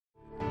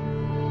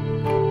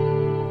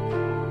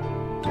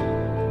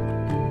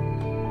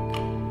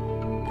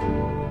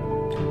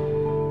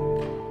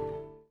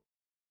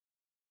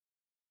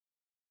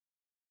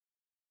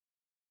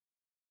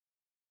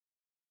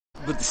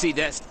See,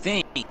 that's the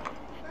thing.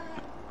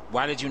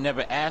 Why did you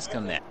never ask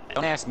him that?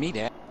 Don't ask me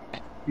that.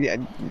 Yeah.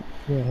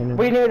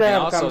 We need to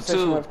have a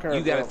conversation too, with Kurt.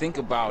 you gotta think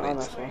about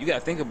honestly. it. You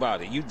gotta think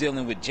about it. You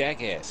dealing with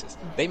jackasses.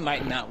 They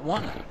might not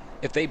wanna.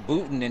 If they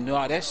booting and do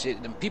all that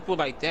shit, then people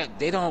like that,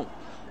 they don't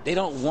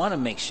wanna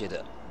make shit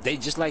up. They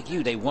just like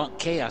you. They want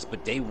chaos,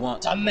 but they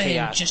want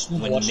chaos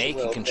when they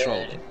can control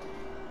it.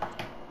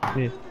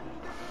 Yeah.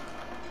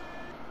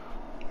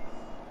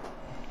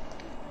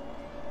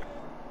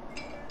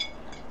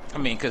 I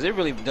mean, because it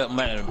really doesn't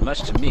matter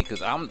much to me,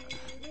 because I'm,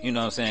 you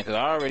know what I'm saying, because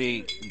I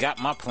already got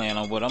my plan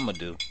on what I'm going to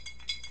do.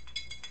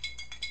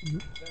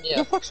 Yeah.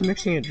 Who the fuck's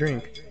mixing a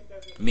drink?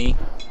 Me.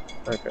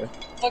 Okay.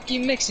 Fuck you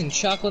mixing?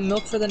 Chocolate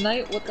milk for the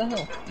night? What the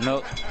hell?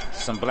 Nope.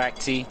 Some black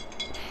tea.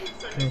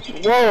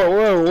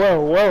 Whoa.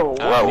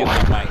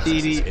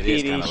 It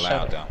is kind of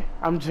loud, though.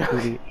 I'm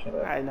joking.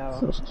 I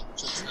know.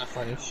 It's not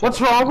funny.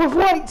 What's wrong with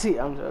white tea?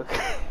 I'm joking.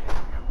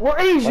 Or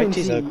Asian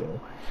tea. Okay.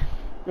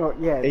 Oh,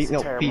 yeah, it's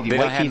terrible. They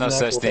don't have no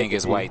such thing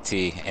as white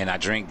tea, and I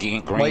drink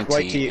green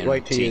tea and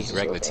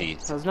regular tea.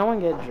 Does no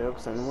one get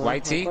jokes anymore?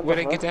 White tea? Where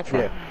they get that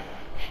from?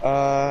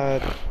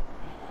 Yeah.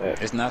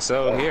 It's not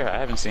sold here. I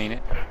haven't seen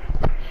it.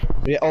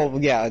 Yeah. Oh,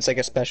 yeah. It's like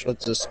a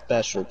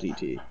specialty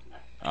tea.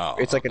 Oh.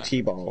 It's like a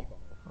tea ball.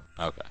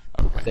 Okay.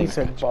 He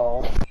said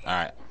ball. All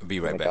right. Be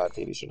right back. God,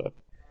 Petey, shut up.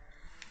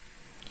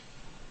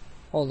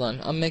 Hold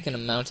on, I'm making a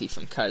Mountie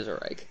from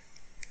Kaiserreich.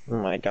 Oh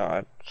my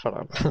god, shut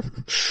up.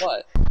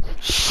 What?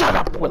 Shut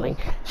up, Willie.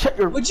 Shut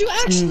your. Would you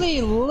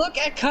actually look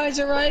at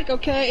Kaiserreich?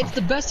 Okay, it's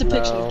the best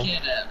depiction of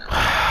Canada ever.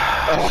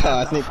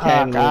 I think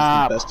Canada is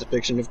the best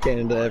depiction of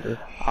Canada ever.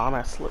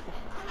 Honestly.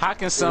 How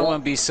can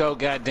someone be so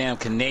goddamn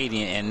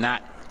Canadian and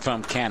not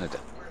from Canada?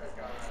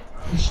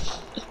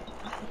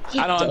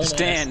 I don't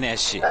understand that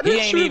shit. He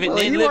ain't even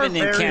living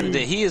in Canada.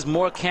 He is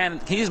more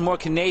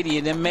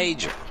Canadian than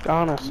Major.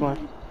 Honestly.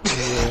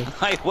 Yeah.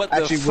 Like, what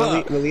the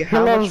fuck? Willie, he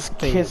loves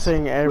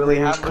kissing every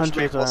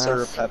country's maple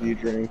syrup ass. have you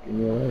drank in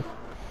your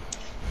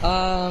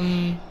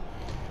life?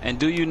 And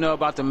do you know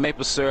about the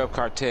maple syrup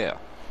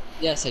cartel?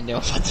 Yes, I know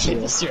about the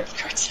maple syrup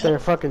cartel. They're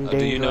fucking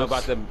dangerous. Do you know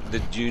about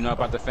do you know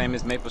about the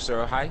famous maple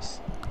syrup heist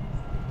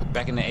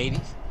back in the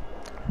 80s?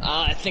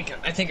 I think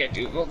I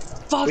do. Well,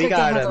 fuck, we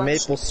got a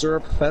maple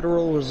syrup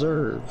Federal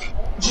Reserve.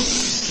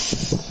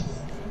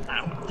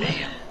 Oh,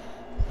 damn.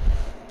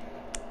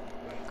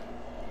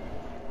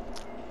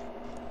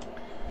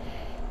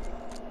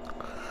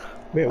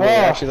 Wait,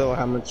 actually though,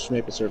 how much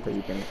maple syrup have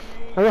you drank?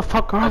 Where the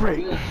fuck are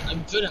we? A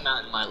good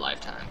amount in my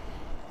lifetime.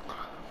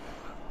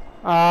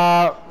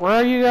 Where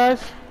are you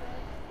guys?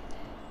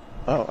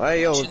 Oh,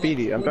 hey, yo,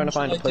 Petey, I'm trying to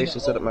find a place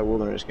to set up my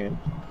wilderness game.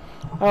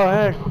 Oh,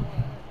 hey.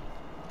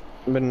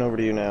 I'm heading over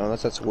to you now,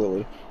 that's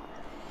Willie.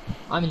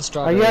 I'm in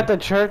Strawberry. Are you at the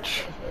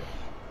church?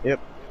 Yep.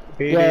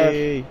 Petey!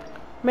 Yeah.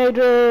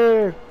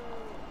 Major!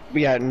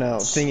 Yeah, no.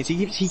 Thing is,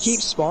 he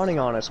keeps spawning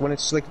on us when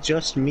it's like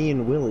just me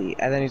and Willie,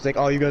 and then he's like,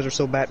 "Oh, you guys are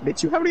so bad,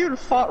 bitch! You haven't even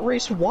fought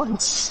race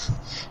once."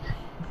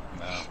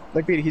 No.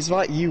 Like, Petey, he's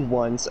fought you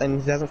once, and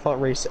he hasn't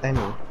fought race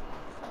any.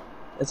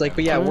 It's like,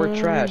 but yeah, we're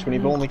trash when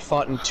you've only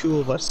fought in 2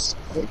 of us.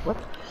 Like, what?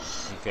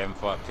 You haven't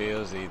fought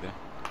pills either.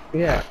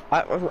 Yeah,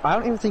 I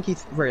don't even think I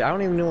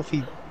don't even know if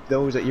he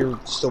knows that you're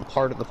still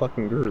part of the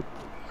fucking group.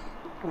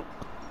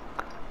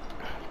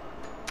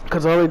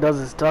 Because all he does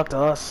is talk to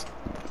us.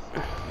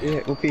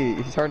 Yeah, well, Pete,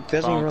 he's hard.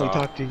 Doesn't really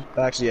talk to you.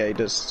 Actually, yeah, he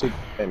does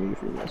send me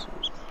through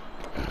messages.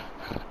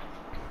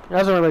 He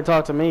doesn't really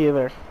talk to me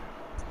either.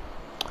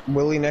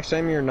 Willie, next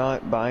time you're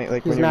not buying,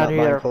 like He's when you're not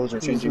here. buying clothes or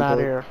changing He's not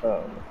clothes. here.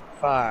 Oh,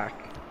 fuck.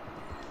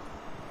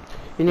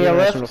 You need a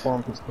lift? Yeah,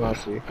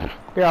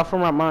 I'll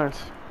form out mine.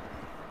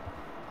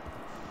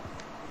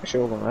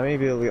 Actually, hold on. I may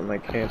be able to get my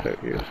camp out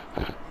here.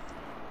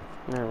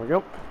 There we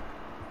go.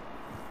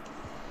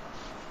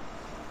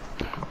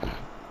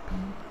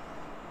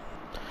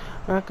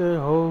 I could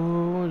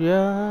hold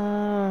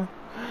ya.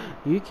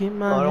 You keep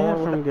my hair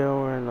from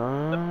going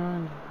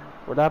on.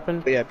 What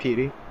happened? But yeah,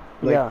 Petey.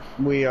 Like, yeah.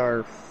 We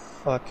are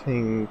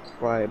fucking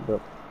quiet, bro.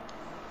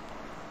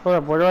 Hold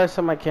up, where do I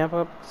set my camp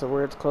up? So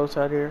where it's close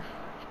out here?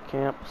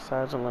 Camp,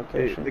 size, and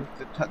location.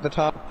 The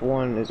top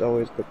one is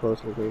always the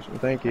close location.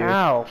 Thank you.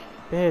 Ow,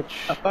 bitch.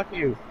 Fuck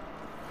you.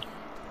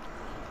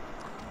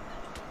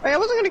 Hey, I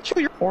wasn't gonna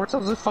kill your horse, I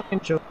was a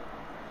fucking joke.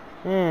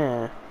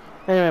 Yeah.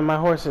 Anyway, my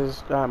horse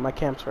is, my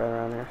camp's right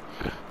around here.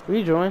 Will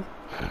you join?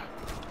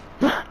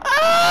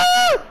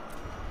 Ah!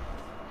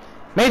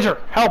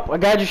 Major, help! A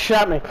guy just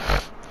shot me.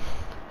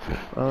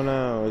 Oh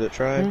no, is it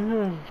tried?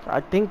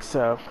 I think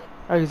so.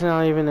 Oh, he's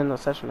not even in the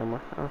session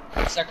anymore. Oh.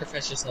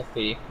 Sacrifice yourself,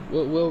 Petey.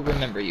 We'll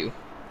remember you.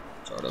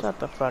 Sort of. Shut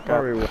the fuck up.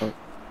 Sorry, we won't.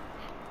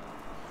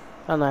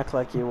 Don't act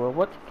like you will.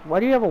 What? Why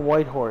do you have a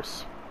white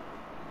horse?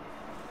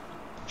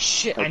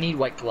 Shit, I need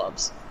white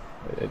gloves.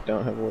 I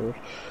don't have orders.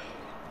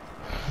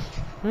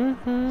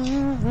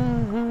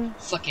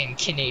 Fucking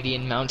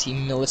Canadian Mountie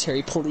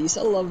military police.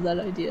 I love that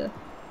idea.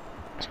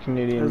 It's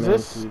Canadian. Is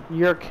this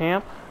your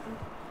camp?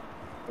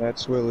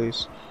 That's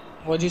Willie's.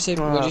 What'd you say?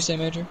 What'd you say,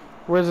 Major?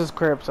 Where's his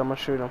crypts? I'm gonna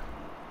shoot him.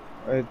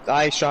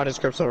 I shot his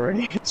crypts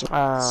already. That's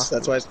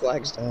why his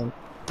flag's down.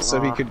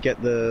 so he could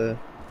get the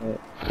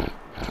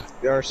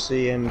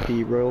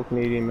RCMP, Royal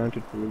Canadian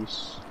Mounted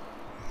Police.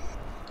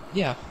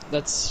 Yeah,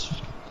 that's...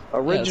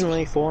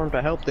 Originally formed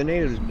to help the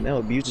natives, but now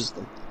abuses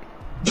them.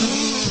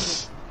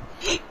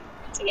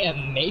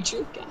 Damn,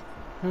 Major guy.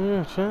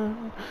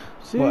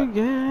 What?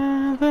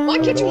 Why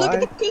can't you look at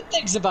the good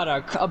things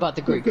about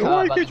the Great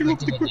Why about can't the you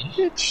Great look at the Dominion?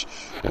 good bitch?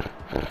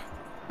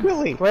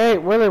 Willie! Wait,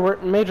 Willie,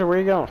 Major, where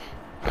you going?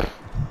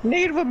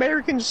 Native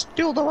Americans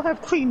still don't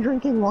have clean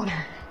drinking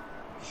water.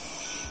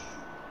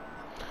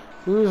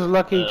 Who's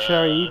lucky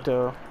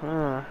Charito?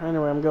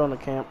 Anyway, I'm going to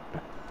camp.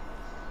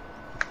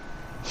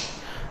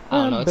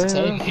 I don't know what to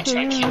tell you. I can't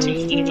do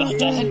anything about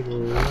that.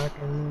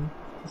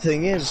 The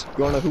thing is,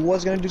 you wanna know who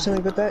was gonna do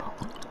something about that?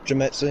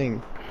 Jamet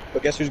Singh.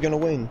 But guess who's gonna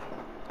win?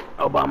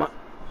 Obama.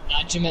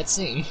 Not Jamet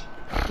Singh.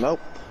 Nope.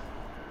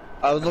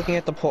 I was looking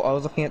at the poll. I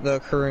was looking at the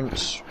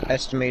current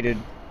estimated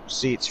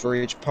seats for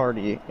each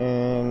party,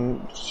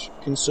 and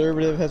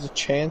Conservative has a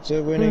chance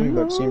of winning,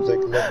 but it seems like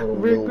Liberal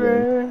will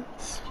win.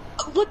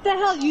 What the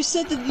hell? You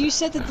said that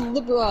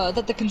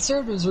the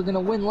Conservatives were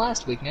gonna win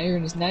last week. Now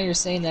you're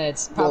saying that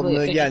it's probably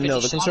well, a 50-50 yeah, no,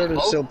 the shot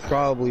Conservatives vote? still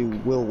probably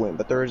will win,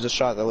 but there is a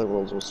shot that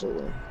Liberals will still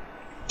win.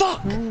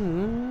 Fuck!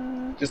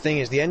 The thing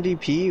is, the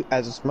NDP,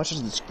 as much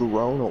as it's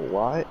grown a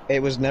lot,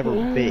 it was never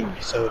big,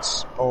 so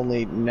it's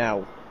only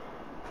now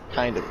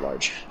kind of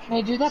large.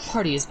 Hey, dude, that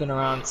party has been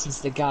around since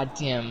the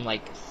goddamn,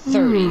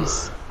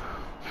 30s.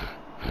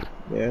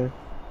 Yeah.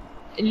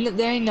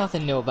 There ain't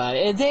nothing new about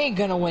it. They ain't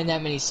gonna win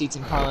that many seats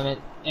in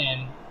Parliament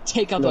and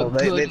take up No, a good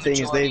the thing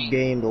is, majority. they've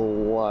gained a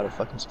lot of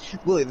fucking...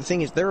 Willie, the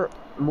thing is, they're,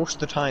 most of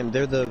the time,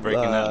 they're the...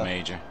 Breaking up,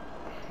 Major.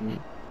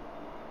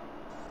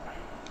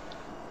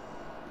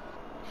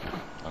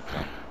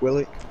 Okay.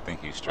 Willie? I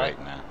think he's straight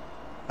now.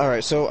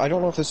 Alright, so I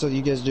don't know if this is how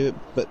you guys do it,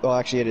 but, well,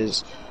 actually it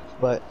is.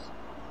 But,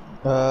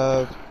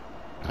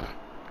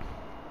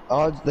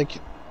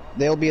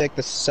 they'll be like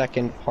the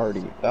second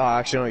party.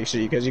 Actually, no, you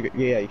see, because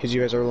you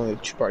guys are only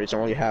two parties,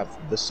 and only have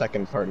the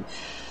second party.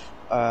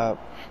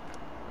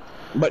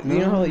 But you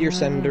know how your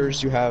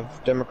senators, you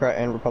have Democrat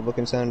and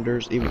Republican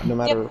senators, even no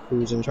matter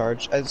who's in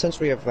charge.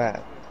 Essentially, you have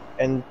that,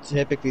 and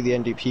typically the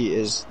NDP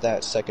is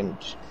that second.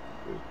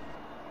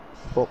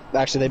 Well,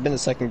 actually, they've been the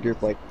second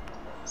group like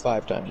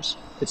 5 times.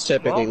 It's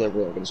typically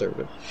Liberal and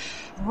Conservative.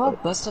 Well,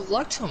 best of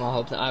luck to them.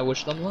 I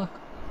wish them luck.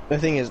 The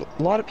thing is, a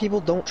lot of people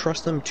don't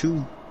trust them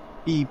to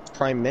be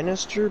prime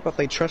minister, but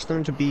they trust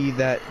them to be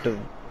that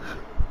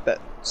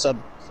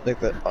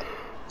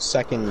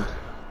second.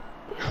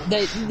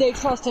 They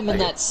trust him in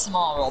that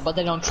small role, but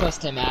they don't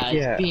trust him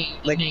as being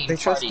the main they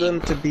trust party.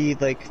 them to be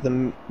like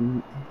the,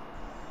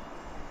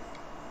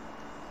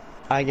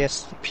 I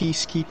guess,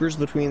 peacekeepers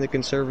between the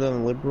Conservative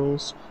and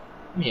Liberals.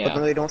 Yeah. But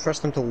then they don't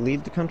trust them to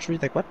lead the country.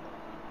 Like what?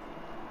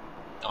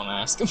 Don't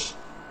ask him.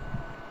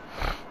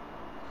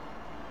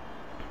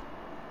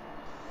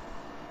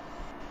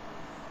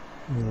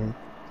 Yeah.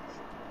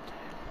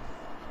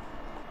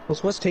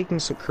 What's taking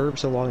so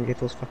long to get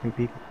those fucking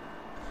people?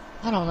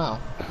 I don't know.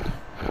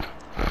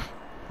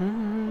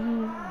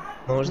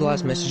 When was the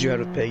last message you had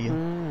with Peggy?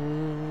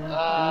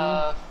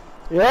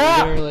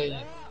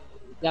 Yeah!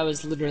 That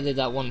was literally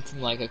that one from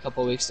like a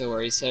couple weeks ago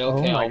where he said,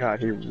 okay, Oh my god,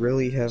 he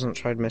really hasn't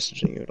tried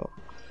messaging you at all.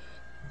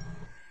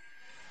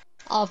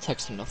 I'll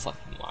text him the fuck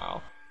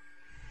tomorrow.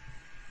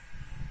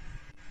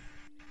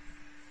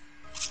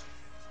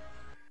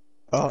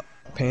 Oh,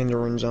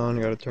 Pandarin's on,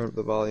 you gotta turn up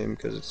the volume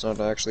because it's not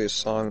actually a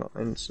song,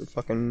 it's a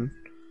fucking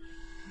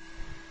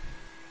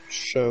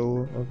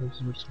show of his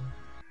song.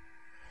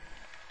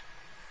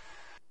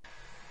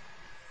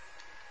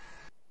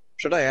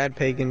 Should I add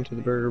Pagan to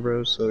the Burger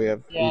Bros so we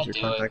have easier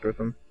contact with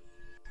him?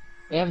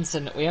 We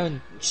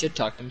haven't shit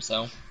talked him,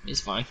 so he's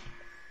fine.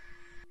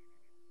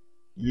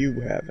 You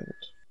haven't.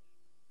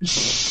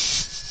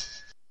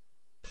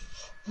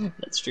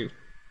 That's true.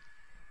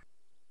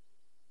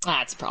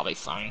 That's probably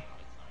fine.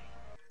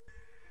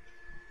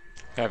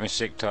 Having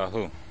shit talk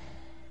who?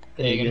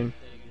 Pagan.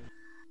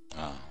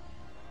 Oh.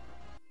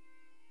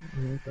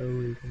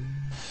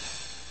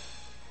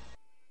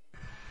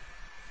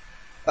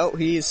 Oh,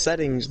 his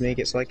settings make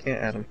it so I can't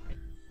add him.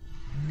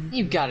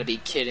 You've gotta be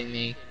kidding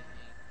me.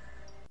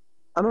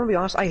 I'm gonna be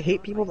honest, I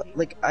hate people that,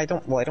 like, I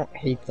don't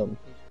hate them.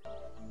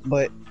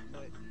 But,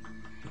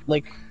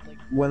 like,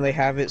 when they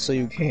have it so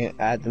you can't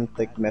add them,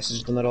 like,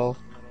 message them at all.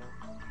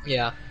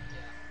 Yeah.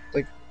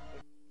 Like,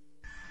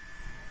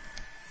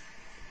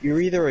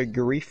 you're either a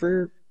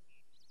griefer,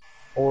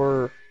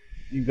 or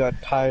you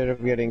got tired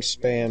of getting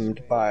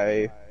spammed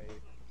by,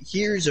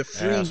 here's a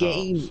free assholes.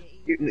 game.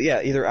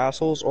 Yeah, either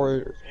assholes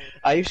or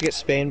I used to get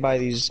spammed by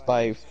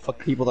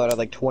people that had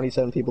like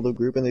 27 people in the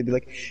group, and they'd be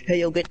like, "Hey,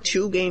 you'll get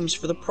 2 games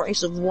for the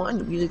price of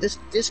 1 using this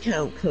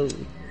discount code."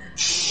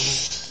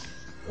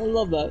 I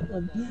love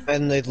that.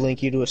 And they'd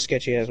link you to a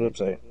sketchy ass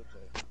website.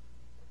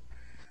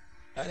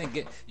 I didn't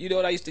get. You know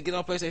what I used to get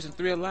on PlayStation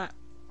 3 a lot?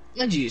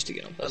 And you used to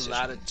get on A PlayStation.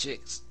 lot of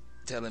chicks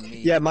telling me.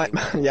 Yeah, I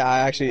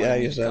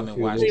used to come have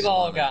and watch We've this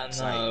all on gotten the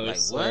site.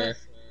 those. Like what?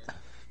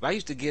 But I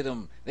used to get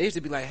them. They used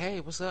to be like, "Hey,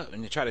 what's up?"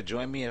 And they try to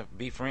join me and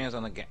be friends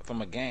on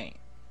from a game.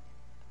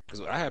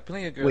 Cause I have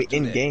plenty of girls. Wait, do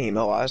in that. game?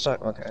 Oh, I saw.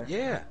 Okay.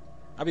 Yeah.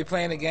 I'll be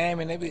playing the game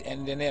and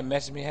then they'll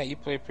message me, hey, you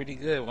play pretty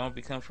good. Why don't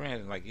we become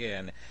friends? I'm like,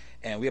 yeah,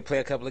 and we'll play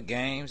a couple of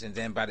games, and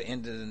then by the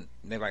end of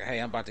they're like, hey,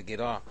 I'm about to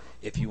get off.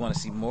 If you want to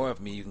see more of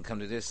me, you can come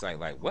to this site.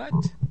 Like, what?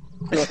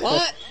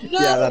 What? No.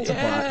 Yeah, that's a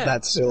bot.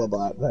 That's still a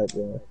bot.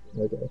 Yeah.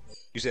 Okay.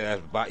 You said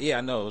that's a bot? Yeah,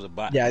 I know it was a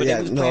bot. Yeah, but yeah.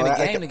 they was No, playing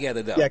the game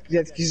together though.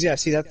 Yeah.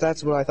 See,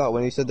 that's what I thought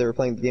when you said they were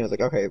playing the game. I was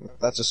like, okay,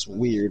 that's just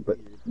weird. But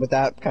with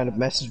that kind of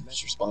message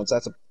response,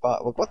 that's a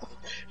bot. Like, what the?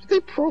 Did they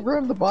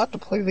program the bot to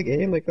play the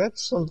game? Like,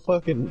 that's some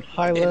fucking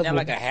high level. Isn't that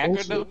like a hacker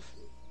bullshit.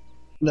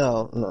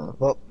 though? No.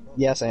 Well,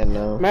 yes and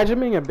no. Imagine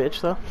being a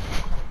bitch though.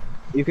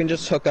 You can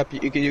just hook up.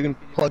 You can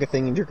plug a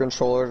thing into your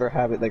controller or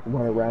have it like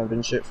run around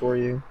and shit for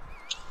you.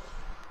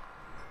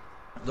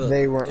 Look,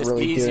 They weren't it's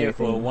really doing easier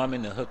for a anything.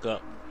 woman to hook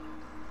up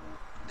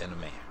than a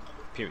man.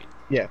 Period.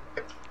 Yeah.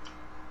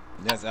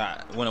 That's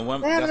when a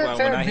woman. Yeah, That's why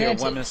fair when I hear a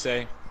advantage. woman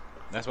say.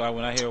 That's why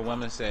when I hear a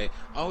woman say,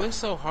 "Oh, it's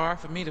so hard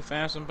for me to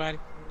find somebody."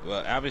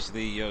 Well,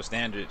 obviously your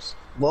standards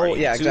Low- are either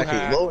yeah, too exactly.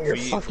 high Lower your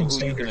for, fucking for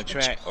who you can standards.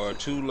 attract, or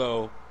too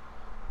low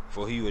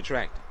for who you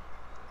attract.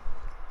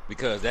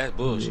 Because that's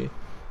bullshit.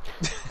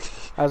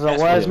 As a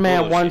That's wise real man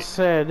bullshit. once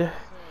said,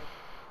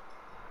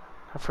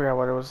 I forgot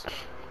what it was.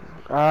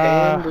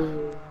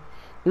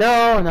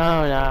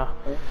 No.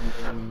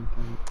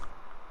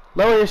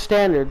 Lower your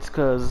standards,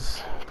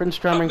 cause Prince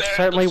Drumming America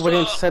certainly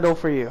wouldn't sucks. settle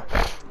for you.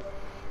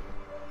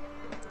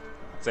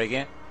 Say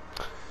again.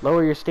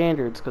 Lower your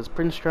standards, cause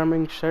Prince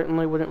Drumming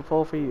certainly wouldn't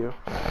fall for you.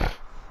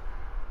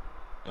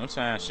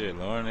 Sometimes shit,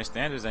 lowering their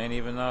standards ain't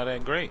even all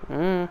that great.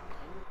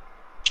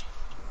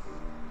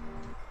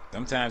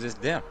 Sometimes it's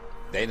them.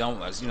 They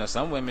don't,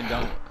 some women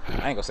don't. I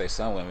ain't gonna say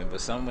some women, but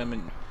some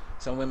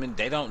women,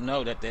 they don't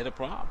know that they're the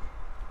problem.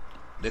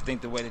 They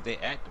think the way that they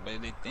act, the way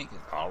they think is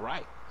all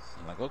right.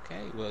 I'm like,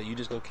 okay, well, you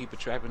just go keep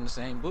attracting the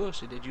same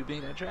bullshit that you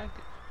being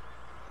attracted.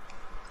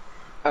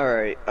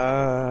 Alright,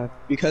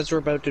 because we're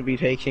about to be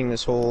taking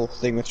this whole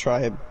thing with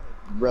Tribe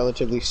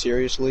relatively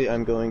seriously,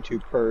 I'm going to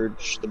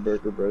purge the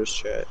Burger Bros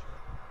chat.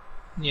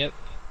 Yep.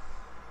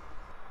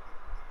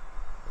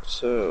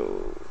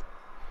 So...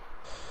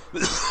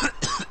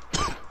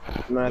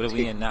 What are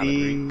we in now,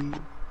 the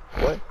grief?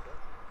 What?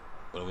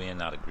 What are we in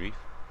now, the grief?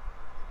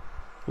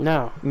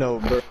 No. No,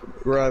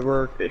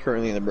 we're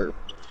currently in the Burger.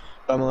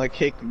 I'm gonna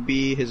kick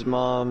B, his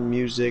mom,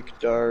 Music,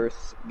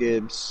 Darth,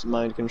 Gibbs,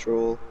 Mind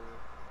Control,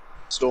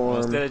 Storm. Well,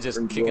 instead of just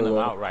and kicking them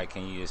Zorlo. outright,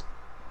 can you just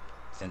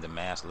send a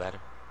mass letter?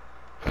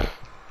 A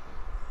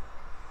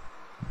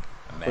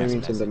What do you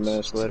mean send a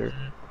mass letter?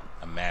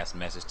 A mass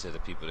message to the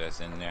people that's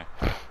in there.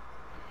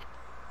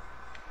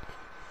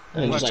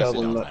 And Well, just tell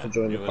actually, them don't not to matter.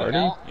 join the Do party?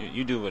 whatever.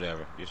 You do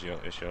whatever. It's your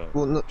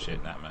Well, no,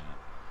 shit, not mine.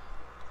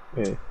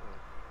 yeah.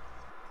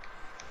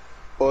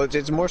 Well,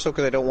 it's more so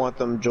because I don't want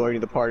them joining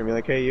the party and be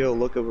like, hey, yo,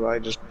 look at what I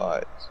just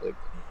bought. It's like,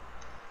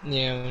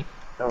 Yeah.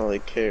 I don't really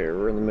care.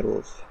 We're in the middle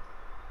of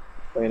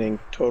planning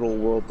total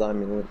world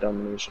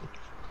domination.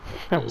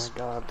 Oh my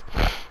god.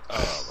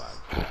 Oh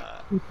my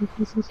god.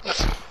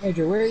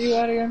 Major, where are you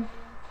at again?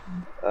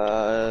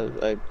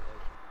 I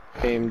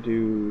came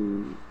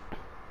to...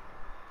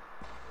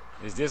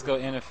 Is this gonna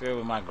interfere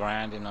with my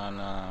grinding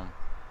on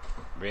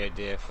Red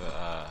Dead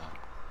for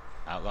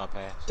Outlaw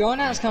Pass? Don't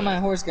ask how my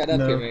horse got up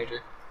No. here,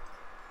 Major.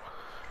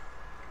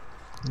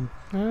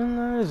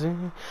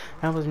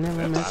 I was never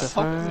meant to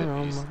find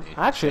on my...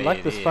 I actually Say like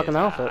it this is. fucking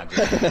outfit. I'm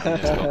just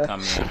gonna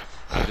come in.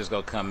 I'm just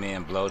gonna come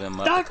in, blow them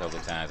up Stop. a couple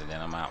times, and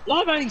then I'm out.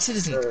 Law-abiding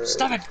citizen,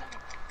 stop it!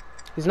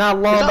 He's not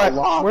law He's not abiding.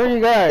 law- Where are you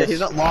Yeah, guys? he's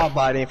not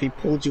law-abiding if he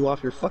pulled you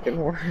off your fucking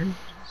horn.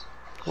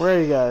 Where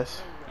are you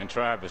guys? And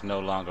Tribe is no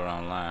longer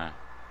online.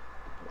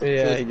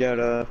 Yeah, he got,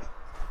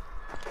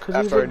 Cause he's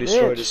after a I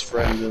destroyed bitch. his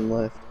friend and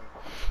left.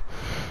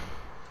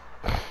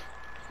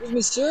 Excuse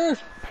me, sir.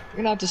 You're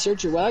gonna have to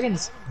search your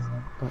wagons.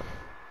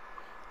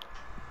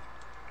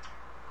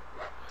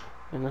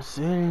 In the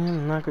city,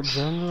 like a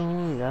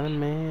jungle, you gotta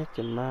make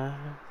your mind.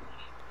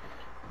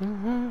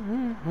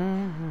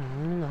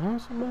 The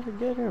hustle better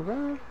get it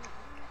right.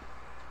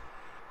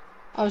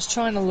 I was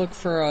trying to look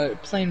for a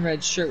plain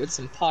red shirt with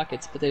some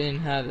pockets, but they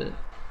didn't have it.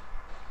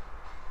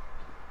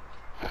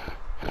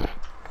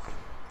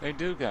 They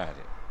do got it.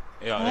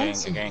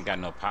 They ain't got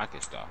no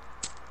pockets though.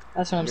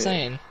 That's what I'm Yeah.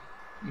 saying.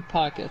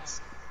 Pockets.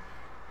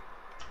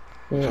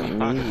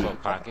 Pockets for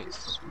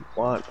pockets.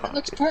 Want It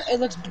looks. pockets. It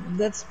looks.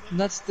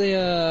 That's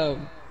the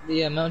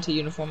Mountie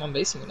uniform I'm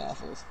basing it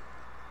off of.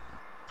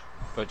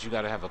 But you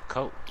gotta have a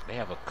coat. They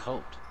have a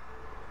coat.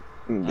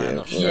 Yeah,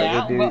 know.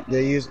 Yeah, well-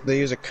 they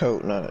use a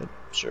coat, not a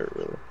shirt,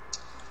 really.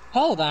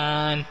 Hold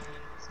on.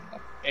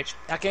 Bitch.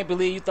 I can't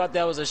believe you thought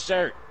that was a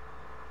shirt.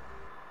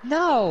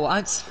 No,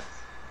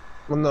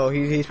 Well, no,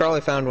 he's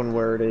probably found one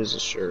where it is a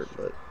shirt,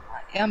 but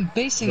I'm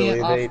basing really,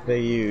 it off.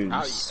 they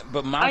use.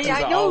 But Mounties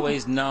I are know.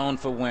 always known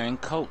for wearing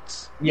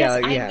coats. Yeah,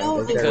 Yes, I yeah,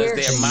 know they Because wear-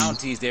 they're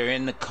Mounties, they're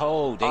in the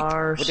code.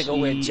 What they go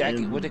wear a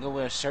jacket? RC What they go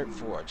wear a shirt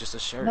for? Just a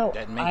shirt. No,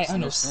 that I makes no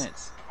understand.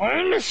 sense. I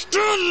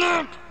understand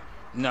that.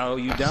 No,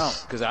 you don't,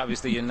 because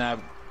obviously you're not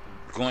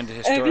going to If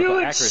historical you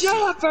would accuracy. shut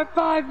up for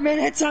 5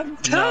 minutes, I'm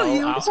telling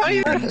you. I'll-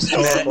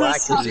 Historical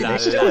accuracy, they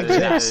still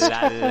exist.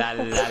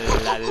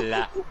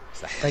 La.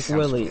 Like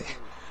Willie.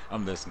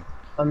 I'm listening.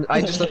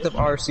 I just looked up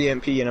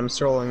RCMP and I'm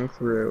scrolling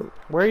through.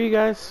 Where are you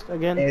guys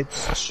again?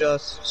 It's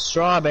just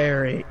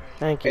strawberry.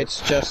 Thank you.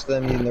 It's just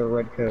them in their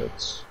red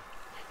coats.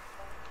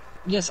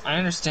 Yes, I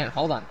understand.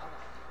 Hold on.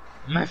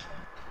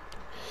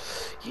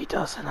 He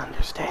doesn't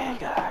understand,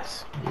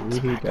 guys.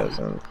 He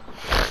doesn't.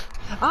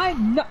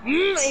 I'm not.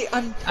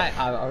 I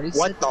already said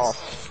What the this.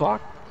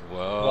 fuck?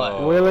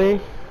 Whoa. Willie,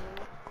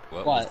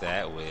 What What? was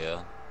that,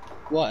 Will?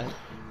 What?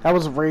 that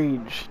was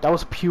rage. That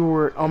was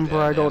pure,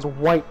 unbridled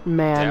white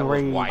man That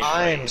was rage. white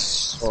I'm rage.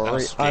 sorry. I'm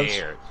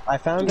scared. I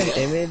found an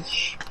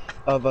image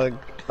of a.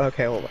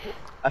 Okay, hold on.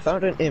 I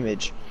found an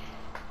image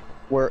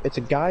where it's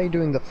a guy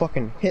doing the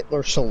fucking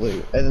Hitler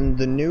salute, and then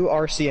the new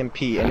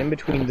RCMP, and in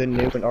between the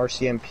new and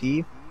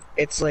RCMP,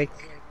 it's like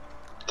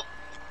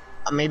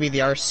maybe the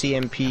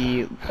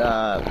RCMP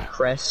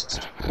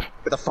crest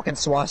with a fucking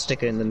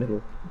swastika in the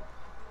middle.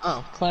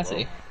 Oh,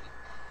 classy.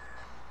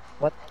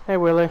 Hey,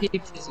 Willie. What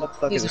the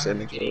fuck is this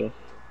image? For?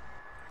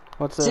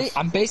 What's See, this?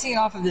 I'm basing it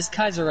off of this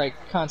Kaiserreich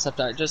concept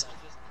art. Just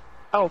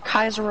Oh,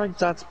 Kaiserreich,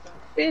 that's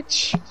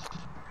bitch.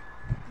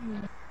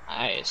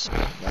 nice.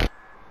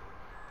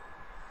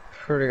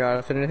 Swear to God,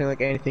 if it's anything like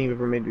anything you've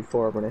ever made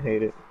before, I'm gonna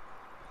hate it.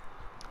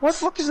 What the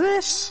fuck is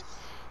this?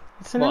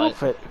 It's an What?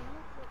 outfit.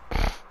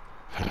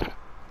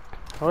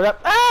 Hold up.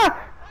 Ah!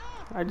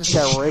 I just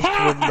got raped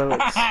with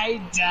bullets.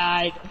 I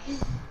died.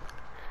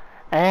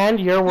 And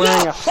you're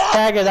wearing a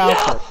faggot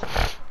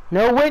outfit.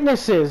 No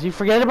witnesses. You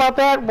forget about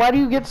that? Why do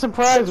you get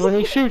surprised when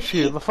he shoots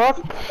you? The fuck?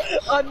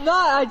 I'm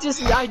not.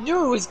 I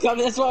knew it was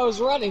coming. That's why I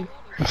was running.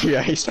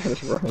 Yeah, he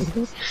started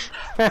running.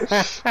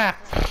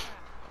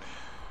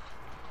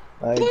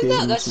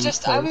 No, that's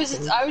just. I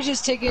was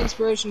just taking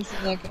inspiration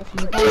from that guy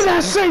from the Did I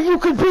concept. say you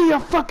could be a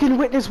fucking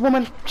witness,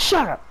 woman?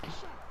 Shut up.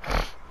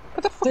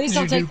 Please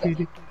don't take.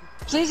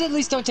 Please at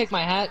least don't take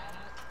my hat.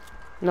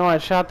 No, I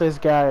shot this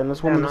guy and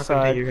this woman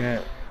decided.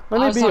 Let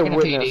I me was be a talking to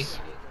witness.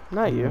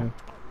 Not you.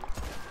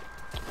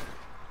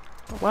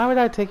 Why would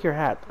I take your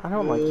hat? I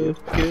don't like you.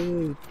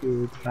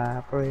 Good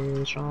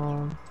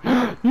vibration.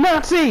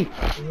 Nazi!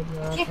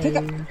 Can't pick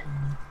up.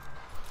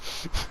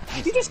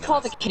 You just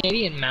called a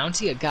Canadian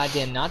Mountie a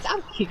goddamn Nazi.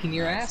 I'm kicking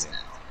your ass now.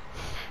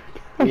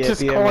 I'm Yeah,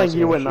 just BM calling also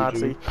you a shoot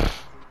Nazi. you.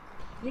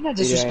 You're not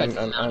Yeah,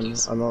 disrespecting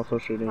Mounties. I'm also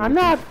shooting. I'm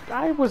not.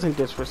 I wasn't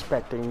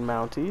disrespecting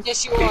Mounties.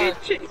 Yes, you are.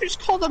 You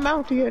just called a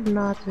Mountie a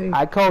Nazi.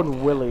 I called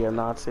Willie a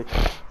Nazi.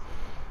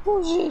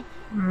 Bullshit.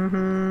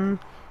 Mm-hmm.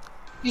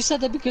 You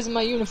said that because of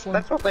my uniform.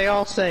 That's what they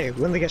all say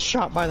when they get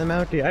shot by the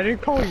Mountie. I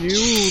didn't call you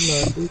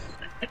Nazi.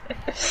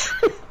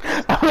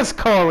 I was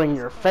calling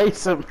your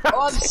face a Nazi.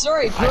 Oh, I'm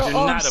sorry, bro. I do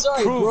I'm not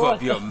sorry, approve bro.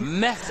 of your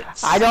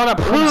methods. I don't You're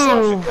from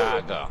approve.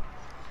 Chicago.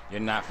 You're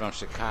not from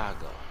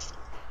Chicago.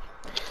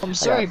 I'm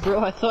sorry, bro.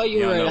 I thought you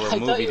You were. don't know I what thought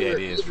movie you were.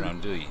 that is from,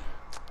 do you?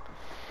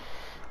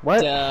 What?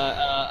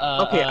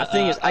 Okay, the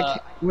thing is,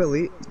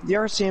 Willie, the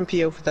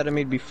RCMP outfit that I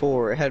made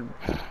before, it had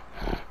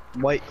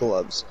white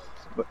gloves.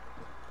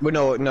 But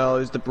no, it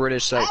was the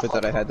British outfit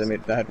that I had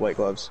that had white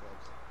gloves.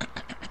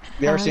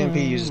 The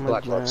RCMP uses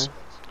black gloves.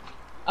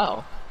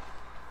 Oh.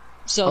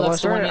 So Although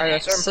that's the one. I'm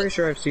pretty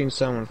sure I've seen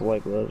someone with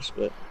white gloves,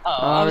 but Oh,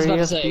 I was about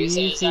to say.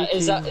 So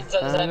does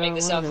that make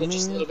this outfit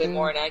just a little bit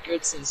more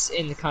inaccurate since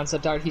in the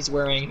concept art he's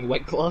wearing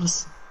white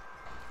gloves?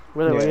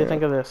 Willie, what do you Yeah.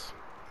 think of this?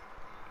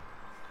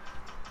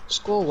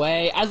 Just go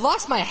away. I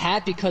lost my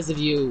hat because of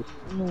you.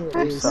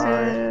 I'm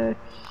sorry.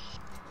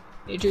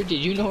 Major, did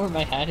you know where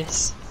my hat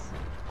is?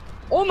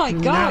 Oh my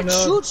god, no.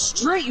 shoot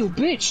straight, you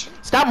bitch!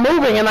 Stop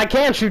moving and I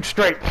can't shoot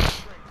straight.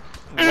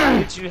 Why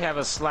did you have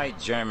a slight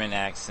German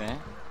accent?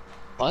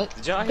 What?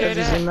 Did y'all hear he's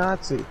a that?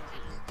 Nazi.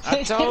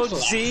 I told you,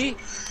 see?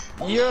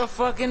 You're a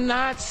fucking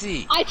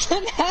Nazi. I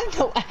didn't have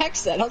no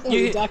accent. I don't know what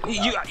You, you're talking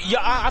about.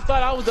 I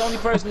thought I was the only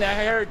person that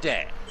heard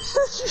that.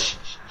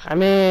 I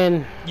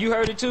mean, You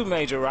heard it too,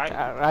 Major, right?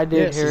 I did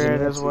Yes, he's hear a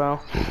it as Nazi.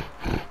 well.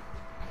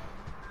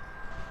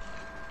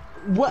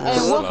 What,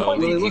 at what point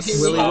Willie, did you what-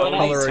 hear Willie, me what when I-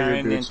 color are your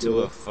turned boots, into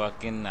Willie? a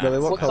fucking Really, Nazi.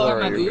 what What color color are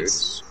are my your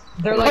boots? boots?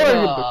 They're What like color are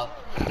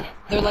your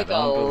they're like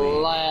don't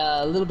believe.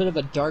 a little bit of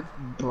a dark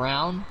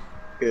brown.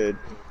 Good.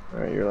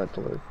 Alright, you're allowed to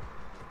live.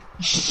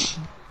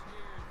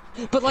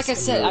 But like I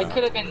said, I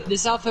could have been.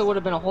 This outfit would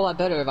have been a whole lot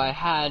better if I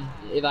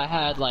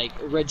had like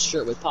a red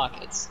shirt with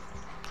pockets.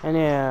 And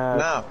yeah,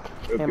 No,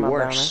 it would came be up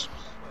worse.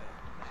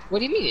 What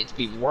do you mean it'd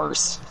be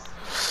worse?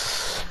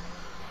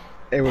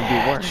 It would be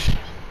worse.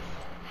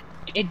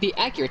 It'd be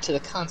accurate to the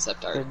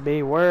concept art. it'd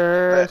be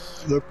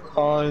worse. The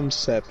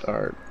concept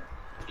art.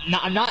 No,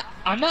 I'm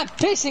not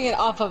basing it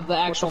off of the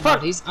actual the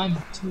fuck? Mounties. I'm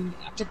doing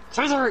after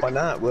further. Why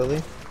not,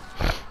 Willie?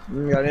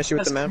 You got an issue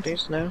with the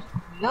Mounties now?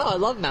 No, I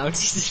love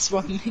Mounties. That's why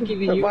I'm making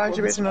the Why aren't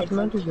you uniforms. basing it off the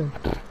Mounties then?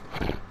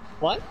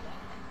 What?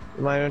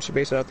 Why don't you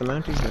base it off the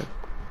Mounties then?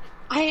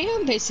 I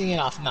am basing it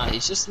off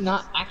Mounties, just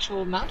not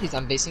actual Mounties.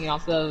 I'm basing it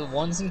off the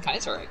ones in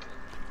Kaiserreich.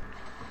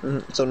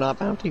 So not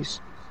Mounties.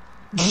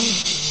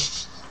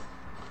 Jesus.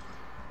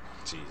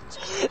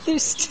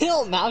 There's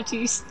still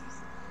Mounties.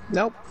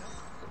 Nope.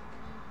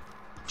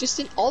 Just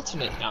an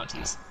alternate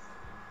Mounties.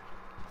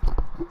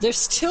 There's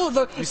still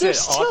the. You said There's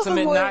still ultimate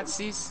the royal...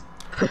 Nazis?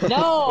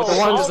 No, The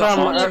ones from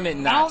ultimate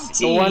Nazis.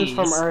 The ones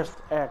from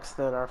Earth X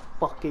that are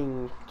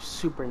fucking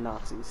super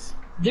Nazis.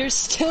 There's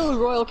still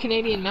Royal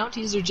Canadian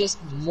Mounties. They're just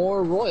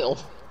more royal.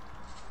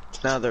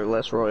 Now they're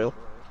less royal.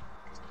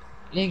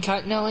 In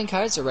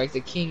Kaiserreich,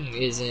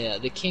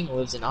 the king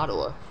lives in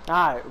Ottawa.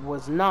 It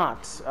was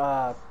not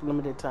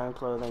limited time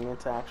clothing.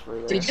 It's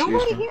actually there. Did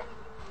nobody hear?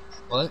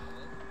 What?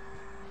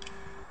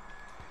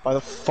 Why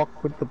the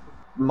fuck would the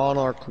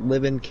monarch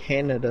live in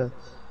Canada?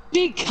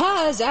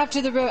 Because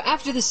after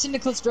the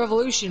Syndicalist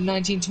Revolution of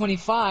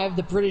 1925,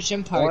 the British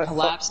Empire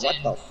collapsed. What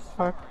the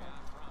fuck?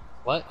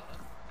 What?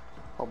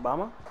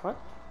 Obama? What?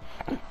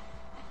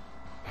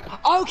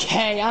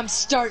 Okay, I'm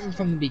starting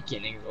from the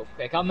beginning real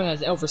quick. I'm gonna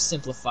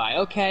oversimplify.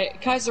 Okay,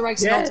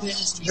 Kaiserreich's an alternate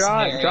history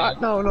scenario.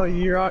 No,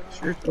 you're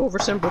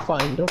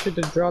oversimplifying. Don't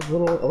forget to draw the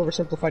little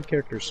oversimplified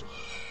characters.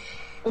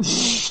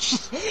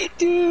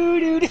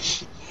 Dude.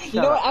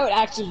 You know what? I would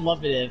actually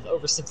love it if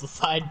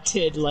oversimplified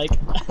did like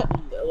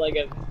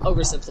an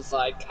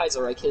oversimplified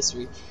Kaiserreich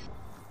history.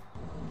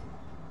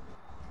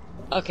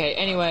 Okay.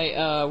 Anyway,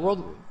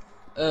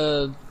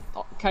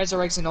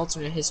 Kaiserreich's an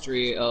alternate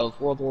history of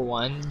World War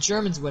One.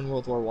 Germans win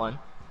World War One.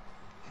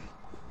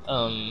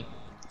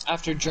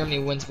 After Germany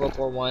wins World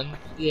War One,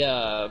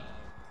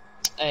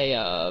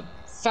 a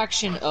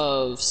faction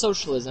of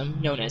socialism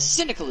known as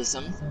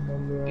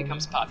syndicalism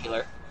becomes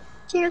popular.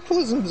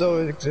 Syndicalism's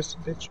always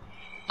existed, bitch.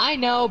 I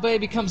know, but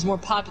it becomes more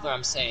popular.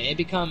 I'm saying it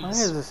becomes. Why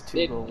is this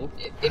too old?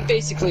 It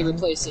basically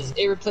replaces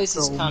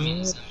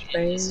communism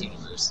in this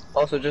universe.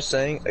 Also, just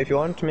saying, if you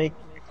wanted to make,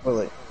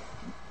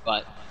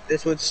 But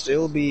this would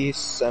still be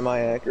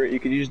semi-accurate. You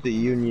could use the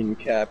Union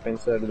cap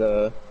instead of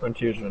the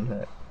frontiersman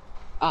hat.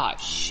 ah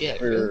shit.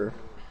 Really?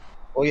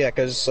 Well, yeah,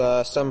 because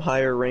some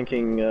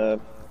higher-ranking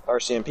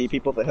RCMP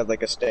people that have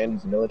like a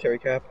standard military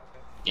cap,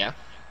 Yeah.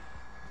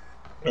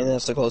 and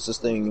that's the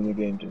closest thing in the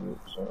game to it.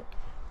 So.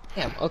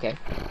 Yeah. Okay.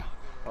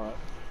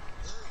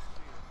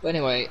 But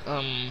anyway,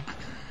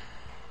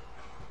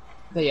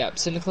 but yeah,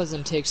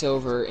 syndicalism takes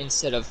over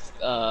instead of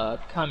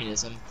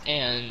communism,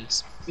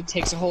 and it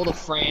takes a hold of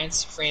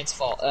France. France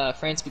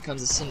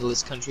becomes a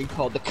syndicalist country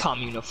called the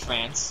Commune of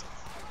France.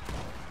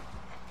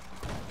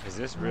 Is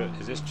this real?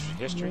 Is this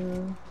history?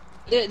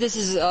 This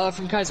is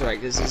from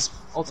Kaiserreich. This is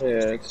alternate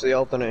history. It's the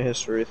alternate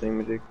history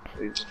thing.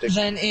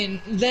 Then in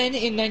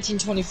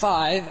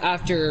 1925,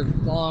 after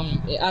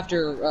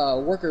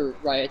worker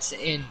riots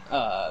in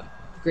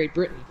Great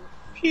Britain,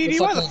 Petey,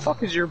 why the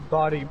fuck is your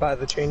body by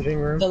the changing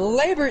room? the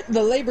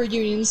labor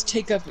unions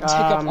take up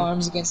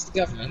arms against the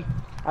government.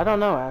 I don't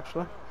know,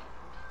 actually.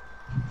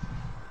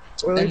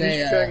 Well, and they they,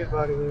 just drag his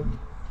body there.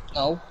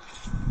 No.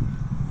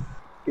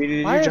 Petey,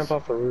 did Why you is- jump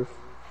off the roof?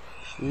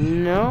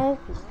 No,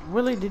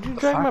 Willie, did you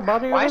drag my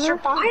body over there?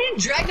 I didn't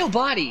drag no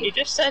body. You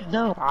just said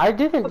no. I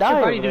didn't What's your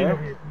die body over doing there.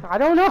 over here? I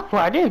don't know.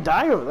 I didn't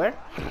die over there.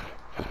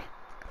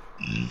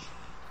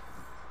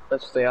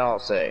 That's what they all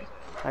say.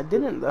 I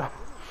didn't though.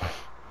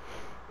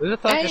 Who the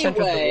fuck just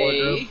entered the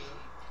wardrobe?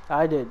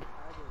 I did.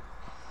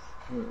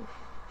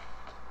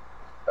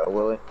 Oh,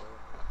 Willie.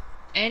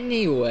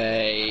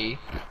 Anyway,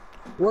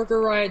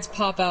 worker riots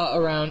pop out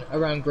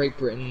around Great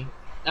Britain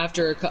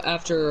after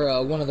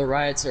one of the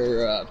riots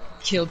are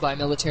killed by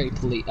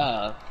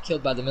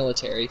killed by the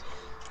military.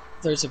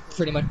 There's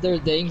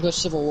the English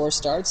Civil War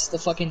starts. The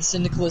fucking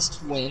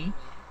syndicalists win,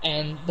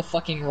 and the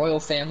fucking royal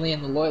family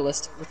and the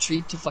loyalists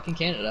retreat to fucking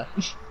Canada.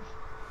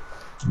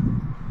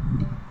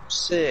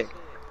 Sick.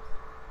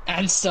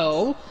 And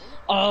so,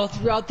 all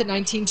throughout the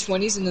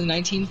 1920s and the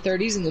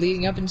 1930s and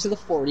leading up into the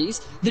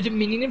 40s, the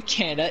Dominion of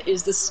Canada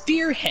is the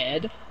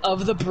spearhead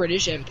of the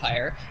British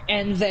Empire,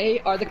 and they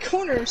are the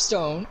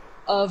cornerstone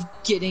of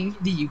getting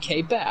the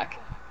UK back.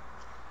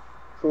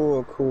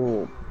 Cool.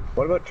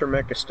 What about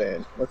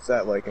Turkmenistan? What's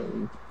that like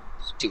in...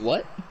 Do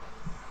what?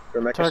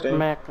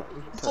 Turkmenistan?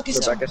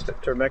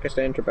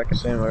 Turkmenistan,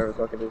 Turkmenistan, whatever the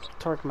fuck it is.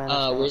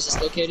 Turkmenistan. where's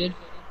this located?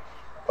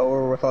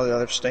 Over with all the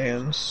other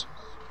stands.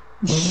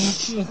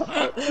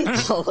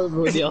 All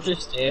over the other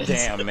stands.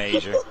 Damn,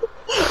 Major.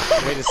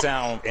 Way to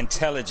sound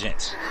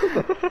intelligent.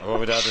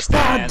 Over the other God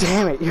stands.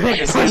 damn it! You make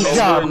I it can see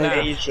sound it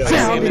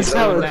dumb. in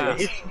school now. I can Sound see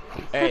it in school now.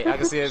 intelligent. Hey, I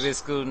can see it in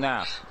school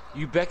now.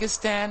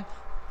 Uzbekistan,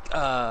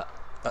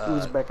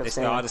 it's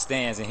all the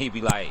stands, and he'd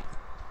be like,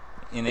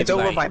 and It's be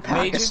over like, by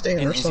Pakistan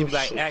Major, or and she'd some be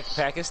like, shit.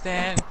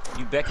 Pakistan,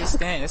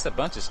 Uzbekistan, it's a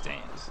bunch of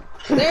stands.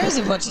 There's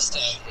a bunch of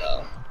stands,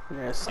 though.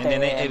 Yes, And then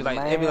they'd be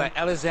man. like,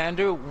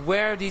 Alexander,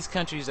 where these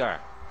countries are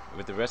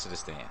with the rest of the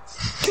stands.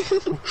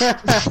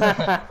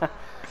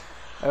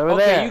 Over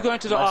Okay, there. you going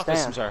to the My office,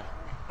 stand. sir.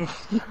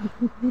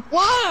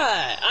 What?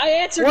 I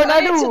answered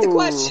the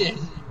question.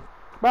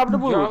 Bob the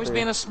You're always Bull.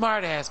 being a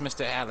smart ass,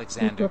 Mr.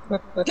 Alexander.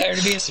 There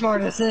to be a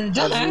smart ass than a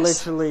That's dumbass.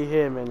 literally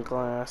him in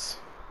class.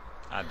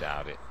 I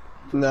doubt it.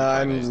 No,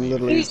 I'm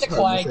literally. He's the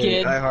quiet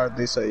kid. I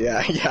hardly say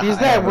yeah. He's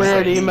that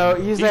weird emo.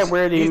 He's that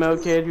weird emo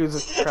kid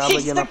who's probably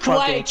He's gonna the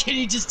quiet fucking. kid.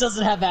 He just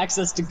doesn't have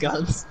access to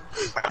guns.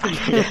 I'm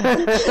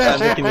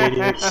the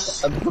Canadian.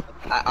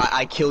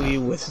 I kill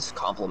you with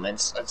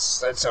compliments.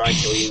 That's how I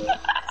kill you.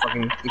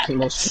 Fucking the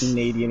most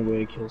Canadian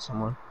way to kill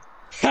someone.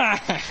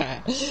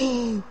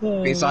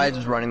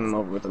 Besides running them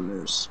over with a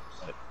moose.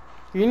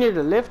 You need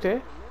to lift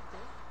it.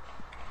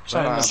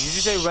 Did you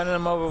say running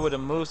them over with a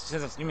moose?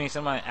 You mean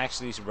somebody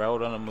actually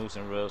rode on a moose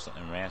and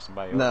ran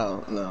somebody over?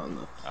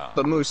 No. Oh.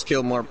 But moose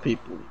kill more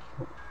people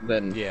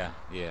than Yeah,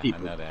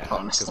 people, I know that.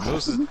 honestly.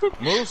 Because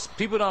moose,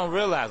 people don't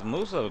realize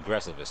moose are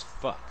aggressive as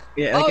fuck.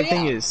 Yeah, like the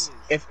thing is,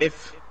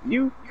 if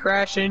you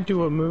crash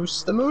into a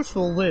moose, the moose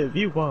will live.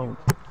 You won't.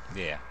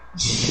 Yeah.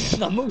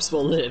 The moose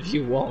will live.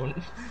 You won't.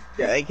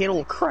 Yeah, like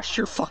it'll crush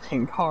your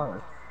fucking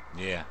car,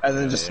 Yeah. and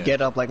then just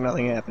get up like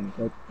nothing happened.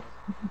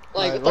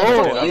 Like,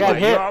 Oh, I got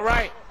hit. You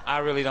alright? I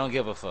really don't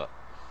give a fuck.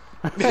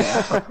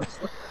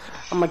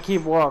 I'm gonna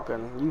keep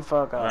walking. You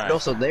fuck up. Right.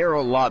 Also, they are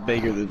a lot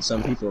bigger than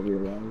some people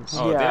realize.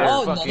 Oh, Yeah. they're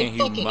Oh, no, fucking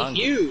they're fucking humongous.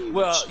 huge.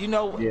 Well,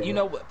 Yeah. you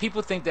know,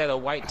 people think that a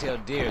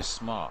white-tailed deer is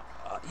small.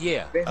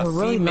 Yeah, They're a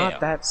really female. not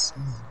that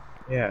small.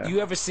 Yeah. You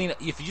ever seen?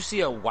 If you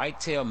see a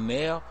white-tailed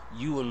male,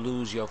 you will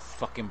lose your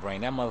fucking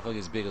brain. That motherfucker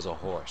is big as a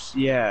horse.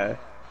 Yeah.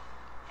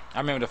 I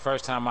remember the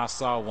first time I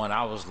saw one,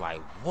 I was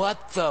like,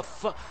 "What the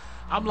fuck?"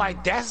 I'm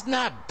like, "That's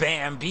not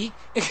Bambi."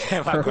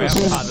 And my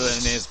grandfather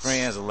and his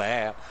friends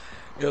laughed.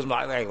 It was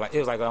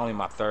like only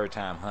my third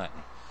time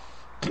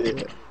hunting.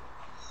 Yeah.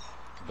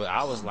 But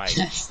I was like,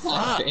 That's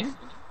not "Fuck." fair.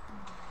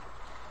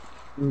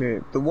 Yeah,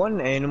 the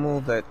one animal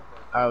that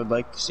I would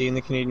like to see in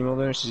the Canadian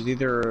wilderness is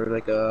either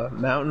like a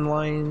mountain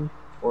lion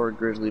or a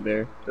grizzly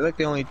bear. They're like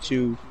the only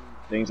two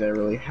things that I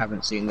really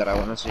haven't seen that I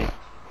want to see.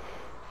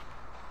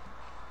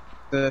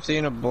 I've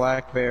seen a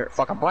black bear.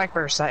 Fuck, a black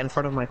bear sat in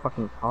front of my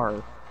fucking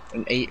car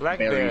and ate Black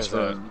berries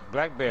bears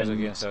from.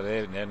 again, so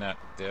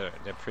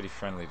they're pretty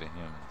friendly to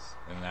humans.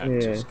 They're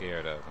not too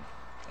scared of them.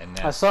 And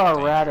I that's saw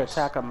a rat dangerous.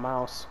 attack a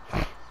mouse.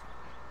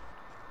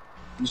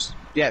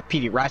 Yeah,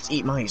 Petey, rats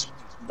eat mice.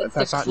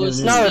 That's not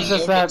closest news. No, thing it's just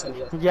you'll that.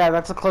 get to Yeah,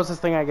 that's the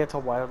closest thing I get to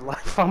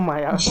wildlife on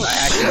my own.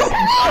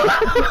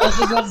 I was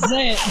just about to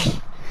say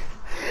it.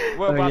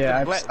 What about yeah,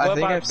 the black? I What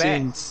think about I've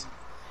seen- bats?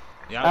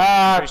 Yeah,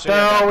 I'm pretty sure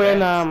y'all got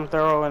bats.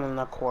 they're in an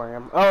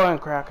aquarium. Oh, and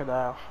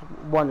crocodile.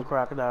 One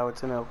crocodile.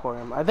 It's in an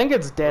aquarium. I think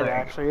it's dead Right.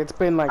 actually. It's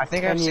been like I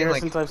think 10 I've seen years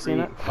like since I've seen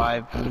it.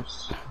 5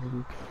 moose.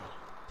 Maybe.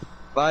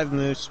 5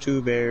 moose,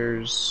 2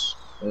 bears,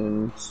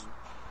 and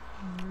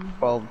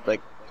 12,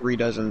 like 3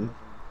 dozen.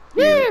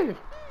 Yeah.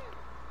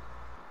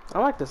 I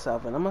like the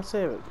 7. I'm gonna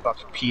save it.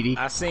 Fuck, Petey.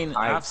 I've seen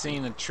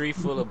a tree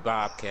full of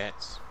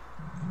bobcats,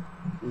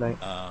 Like,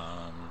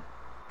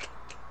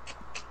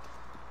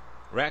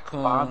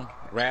 raccoon,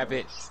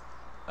 rabbit,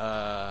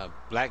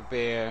 black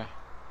bear,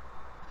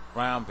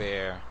 brown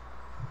bear,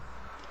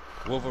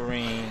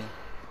 wolverine,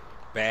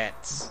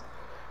 bats.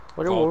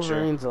 What are vulture.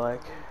 wolverines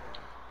like?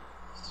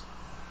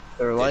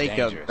 they're like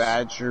dangerous. a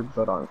badger,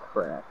 but on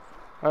crack.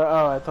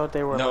 Oh, I thought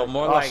they were No, like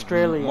more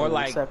Australian.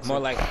 like and more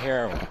like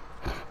heroin.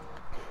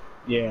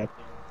 Yeah.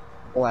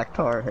 Black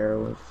tar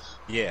heroin.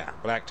 Yeah,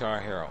 black tar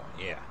heroin.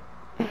 Yeah.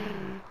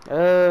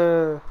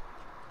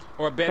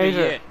 Or better Major.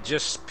 yet,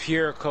 just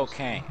pure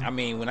cocaine. I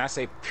mean, when I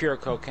say pure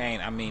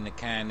cocaine, I mean the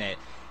kind that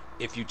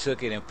if you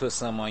took it and put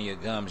some on your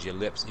gums, your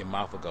lips, your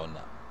mouth would go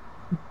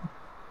numb.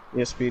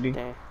 Yes, Speedy.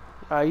 Okay.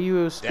 Are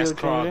you a skill That's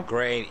called changer?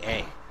 grade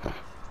A.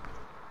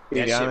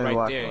 Yeah, That I'm shit in right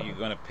Black there, Rock. you're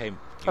gonna pay.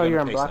 Oh, you're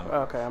gonna in pay black. some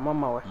Okay, I'm on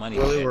my way. money.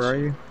 Willie, for where that are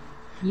shit.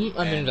 you?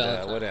 I'm in And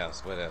Valentine. what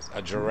else? What else?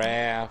 A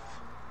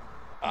giraffe,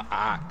 a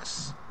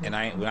ox, and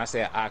when I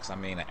say an ox, I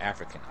mean an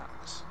African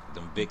ox.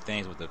 Them big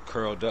things with the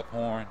curled up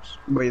horns.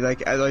 Wait,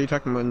 like, are you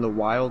talking about in the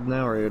wild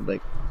now, or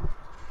like?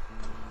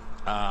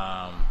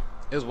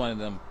 It was one of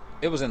them.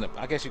 It was in the.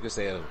 I guess you could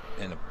say it was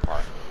in the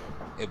park,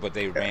 but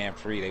they ran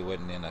free. They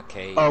wasn't in a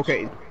cage. Oh,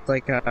 okay,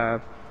 like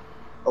a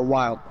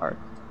wild part.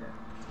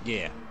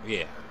 Yeah.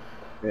 Yeah.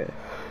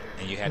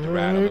 And you had to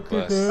ride on the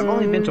bus. I've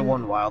only been to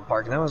one wild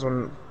park, and that was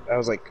when I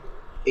was like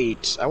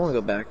 8. I want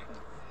to go back.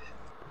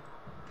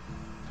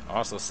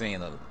 Also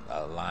seen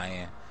a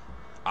lion.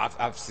 I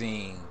have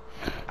seen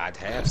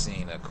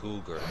a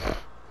cougar.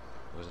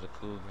 Was it a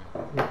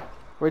cougar?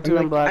 We're two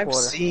in I've Blackwater.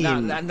 seen Now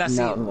see,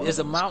 mountain is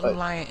a lions, mountain but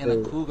lion and a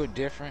they're cougar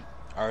different,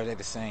 or are they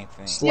the same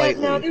thing?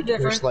 Slightly, no, they're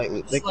different.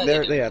 slightly. Like Slightly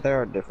they're different. they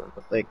are different,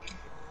 but like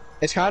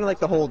it's kind of like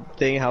the whole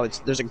thing how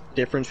there's a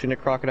difference between a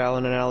crocodile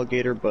and an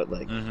alligator, but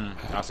like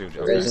Mm-hmm. I see what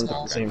there you're isn't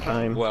saying. at the same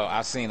time. Well,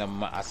 I seen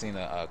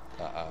a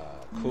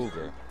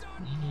cougar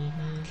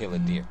kill a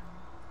deer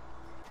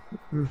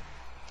in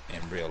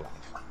real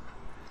life.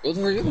 Good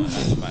for you. Going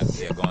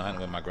hunting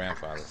with my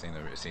grandfather. Seen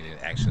it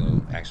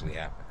actually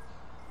happen.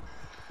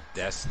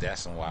 That's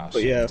some wild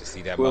But shit. yeah, To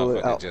see that well,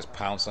 motherfucker I'll- just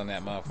pounce on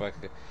that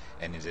motherfucker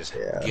and then just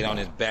Yeah. get on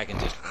his back and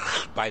just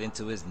bite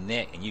into his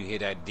neck, and you hear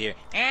that deer.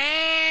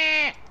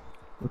 "Ah!"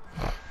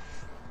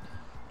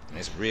 And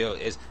it's real.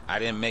 I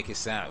didn't make it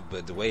sound,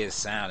 but the way it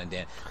sounded, and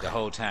then the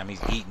whole time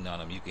he's eating on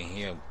him, you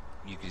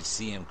can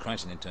see him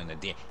crunching into him, the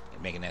deer,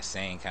 making that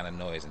same kind of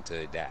noise until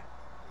it died.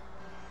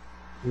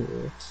 Yeah.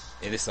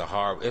 And it's a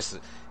hard.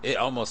 It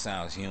almost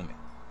sounds human.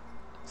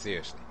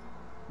 Seriously.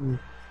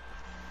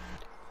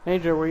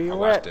 Major, where I you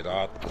watched at? it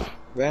all.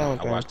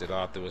 Valentine. I watched it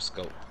all through a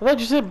scope. I thought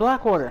you said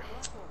Blackwater.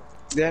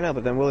 Yeah, I know,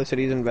 but then Willie said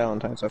he's in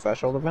Valentine, so I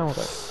fast shoulder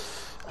Valentine.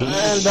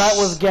 And that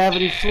was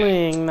Gravity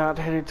fleeing, not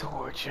headed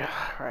towards you.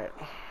 Right.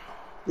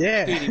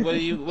 Yeah. Speedy,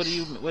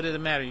 what does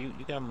it matter? You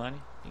got money.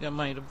 You got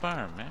money to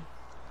burn, man.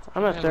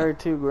 I'm at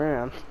 32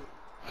 grand.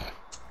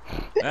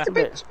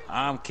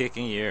 I'm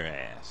kicking your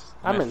ass.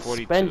 I've at been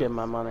 42. spending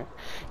my money.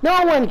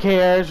 No one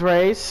cares,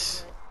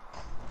 Race.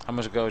 How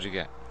much gold you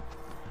got?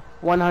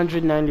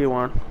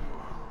 191.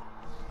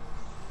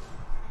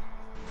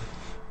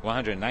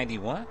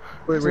 191?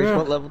 Wait, Yeah.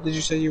 what level did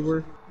you say you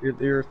were?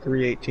 You're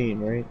 318,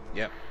 right?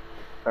 Yep.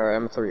 Alright,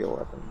 I'm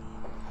 311.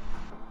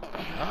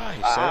 Ah,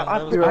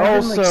 you You're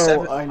I've been,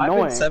 also I've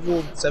annoying.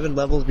 been seven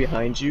levels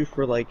behind you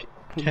for like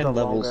 10 The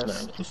levels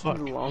longest. now. What the fuck?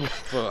 The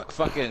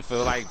longest. for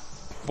like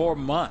 4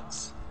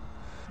 months.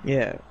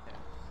 Yeah.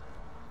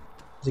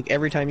 It's like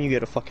every time you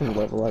get a fucking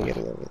level, I get a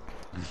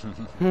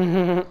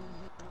level.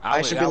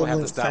 I should be would have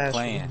leveling to stop faster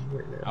playing. than you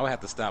right now. I would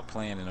have to stop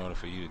playing in order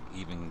for you to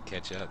even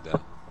catch up,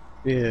 though.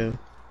 Yeah.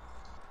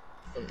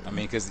 I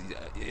mean, because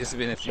it's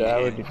been a few. Yeah,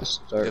 I would need to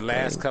start The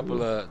last playing.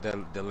 couple of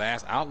the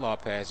last Outlaw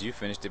Pass, you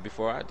finished it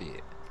before I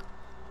did,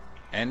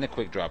 and the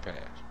Quick Draw Pass.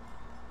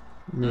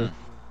 Yeah.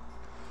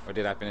 Or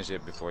did I finish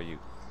it before you?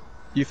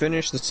 You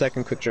finished the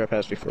second quick draw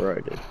pass before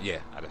I did. Yeah,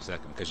 I the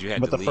second because you had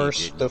But to the lead,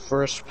 first, didn't the you?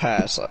 first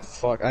pass,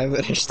 fuck, I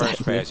finished First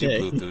that pass, you day.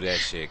 blew through that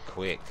shit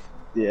quick.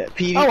 Yeah,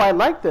 PD. Oh, I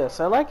like this.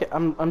 I like it.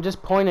 I'm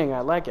just pointing.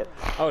 I like it.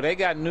 Oh, they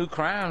got new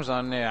crimes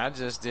on there. I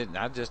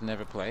just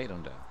never played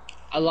them though.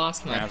 I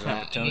lost my Rounds of hat. I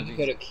need to opportunity.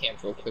 go to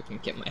camp real quick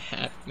and get my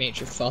hat.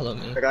 Major, follow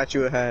me. I got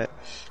you a hat.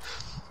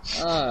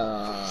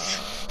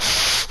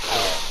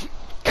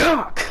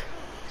 Cock.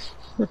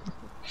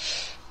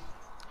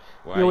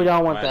 Why Yeah, we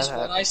don't want why- that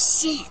hat. I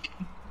suck.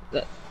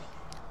 That,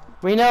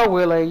 We know,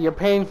 Willie. You're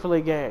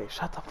painfully gay.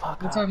 Shut the fuck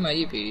I'm up. talking about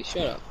you, Petey.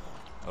 Shut up.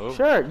 Oh,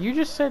 Sure. You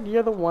just said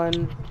you're the one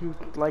who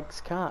likes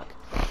cock.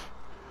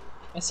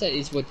 I said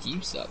it's what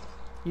you suck.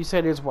 You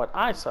said is what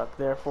I suck.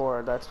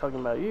 Therefore, that's talking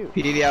about you.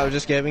 PD, I was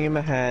just giving him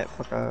a hat.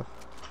 Fuck off.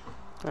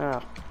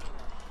 Oh.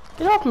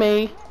 Get off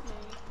me!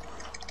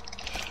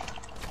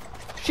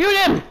 Shoot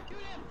him!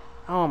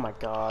 Oh my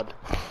god.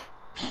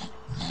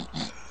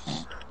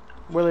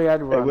 Willie,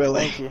 I'd run.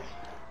 Willie. Thank you.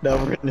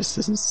 No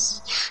witnesses.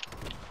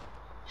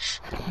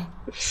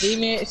 See,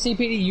 man, see,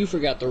 Petey, you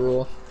forgot the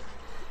rule.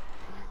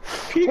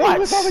 PD What?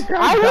 was on the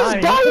ground I was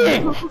dying.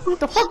 dying!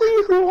 The fuck were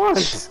you who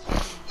once?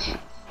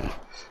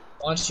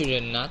 Wants you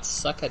to not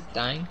suck at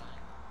dying.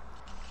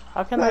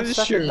 How can I That is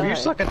suck true. at dying? You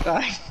suck at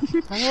dying. How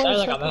do I Sounds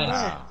like suck a at man.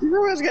 dying? You're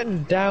always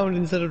getting downed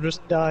instead of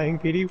just dying,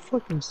 PD. You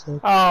fucking suck.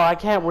 Oh, I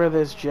can't wear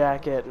this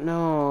jacket.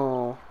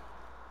 No.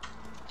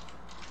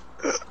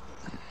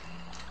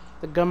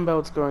 The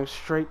gunbelt's going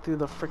straight through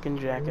the freaking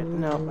jacket.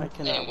 No, I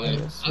cannot wear Anyway,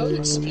 this. I'll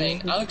explain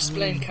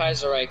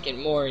Kaiserreich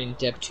in more in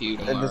depth to you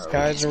tomorrow. And does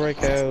Kaiserreich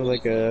have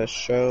like a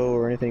show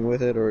or anything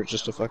with it, or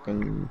just a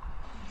fucking?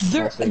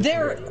 They're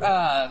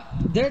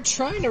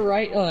trying to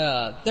write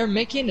they're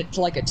making it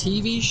like a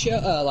TV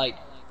show like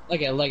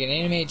an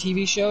animated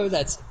TV show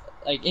that's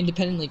like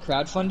independently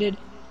crowdfunded,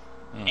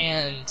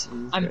 and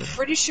I'm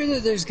pretty sure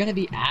that there's going to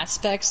be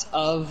aspects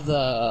of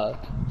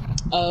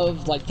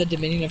like the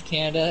Dominion of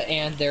Canada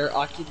and their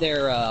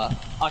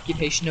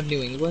occupation of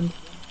New England.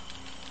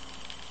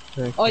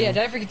 Okay. Oh yeah,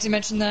 did I forget to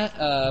mention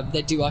that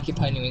they do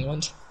occupy New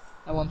England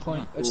at one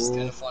point, which is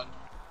kind of fun.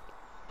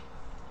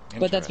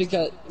 But that's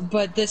because.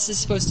 But this is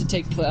supposed to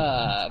take.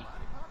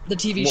 The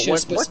TV show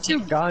is supposed What's to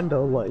take. Uganda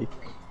like?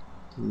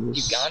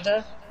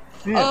 Uganda?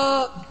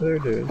 Yeah, there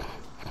it is.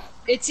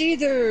 It's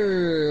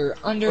either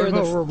under What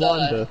about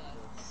Rwanda?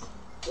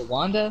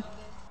 Rwanda?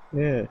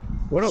 Yeah.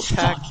 What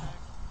about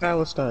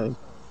Palestine?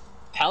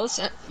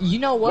 Palestine? You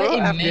know what? What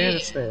about It may-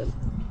 Afghanistan?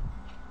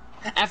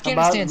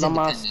 Afghanistan's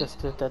About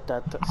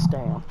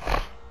independent.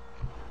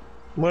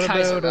 What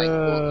Kaiser, about like,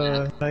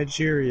 world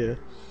Nigeria?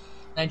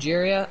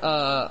 Nigeria?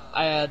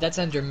 That's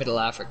under Middle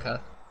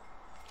Africa.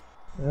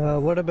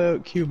 What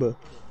about Cuba?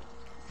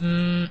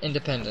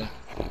 Independent.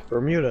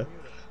 Bermuda?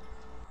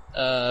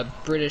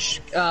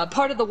 British.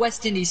 Part of the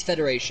West Indies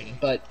Federation,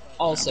 but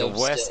also. the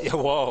West.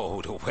 still.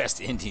 Whoa, the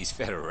West Indies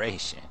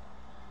Federation.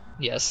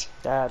 Yes.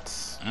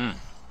 That's.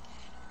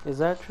 Is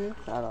that true?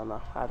 I don't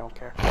know. I don't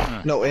care.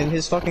 No, in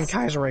his fucking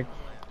Kaiserreich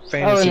Oh,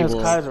 fantasy and it's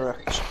world. Kaiser.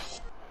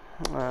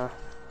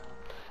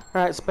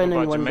 Alright, spending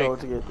What about one Jamaica? gold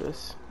to get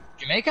this.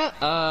 Jamaica?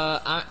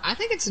 I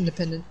think it's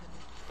independent.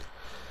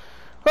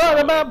 What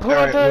about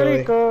Puerto Willie.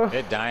 Rico?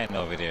 They're dying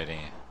over there then.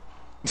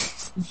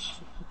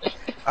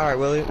 Alright,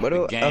 Willie. What The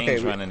about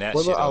gang's running that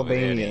what shit about over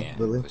there Albania, then,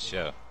 Willie? for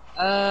sure.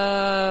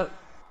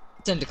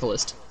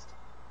 Syndicalist.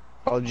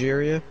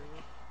 Algeria?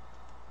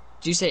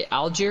 Do you say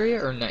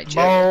Algeria or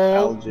Nigeria?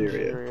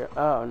 Algeria.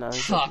 Oh, no.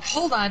 Fuck,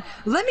 hold on.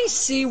 Let me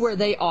see where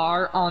they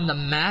are on the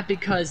map,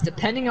 because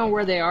depending on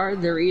where they are,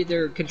 they're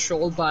either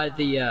controlled by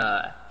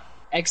the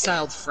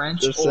exiled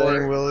French, Just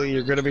saying, Willie,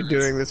 you're gonna be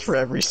doing this for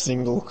every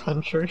single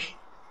country.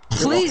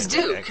 please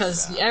do,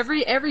 because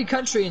every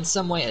country in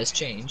some way has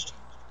changed.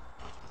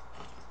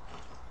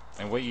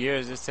 And what year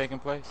is this taking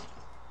place?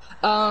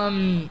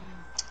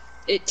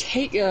 It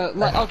take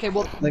okay,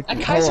 well, Like, a hold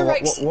on,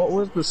 Kaiserreich. what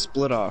was the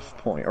split off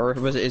point, or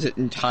is it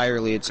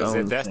entirely its Because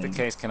own? if that's thing? the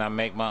case, can I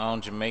make my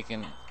own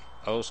Jamaican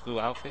old school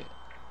outfit?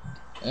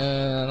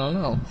 I don't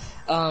know.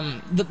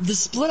 The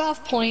split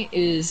off point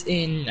is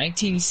in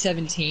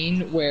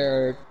 1917,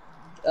 where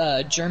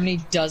Germany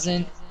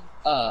doesn't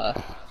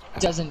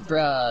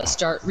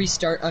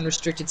restart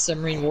unrestricted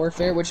submarine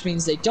warfare, which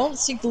means they don't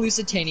sink the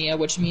Lusitania,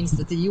 which means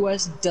that the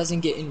U.S. doesn't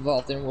get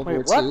involved in World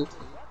War II.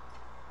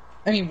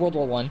 I mean World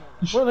War I.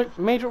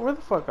 Major, where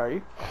the fuck are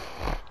you?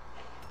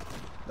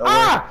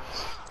 Ah!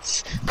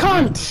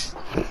 Cunt!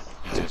 You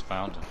just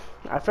found him.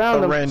 I found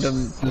A him.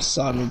 random just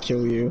saw me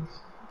kill you.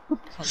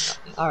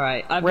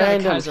 Alright, I've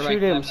Random, got a Kaiserreich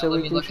shoot him map. so Let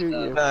we me can look shoot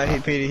at you. Nah,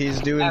 Petey, he's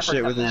doing Africa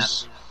shit with map.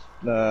 his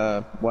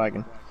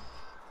wagon.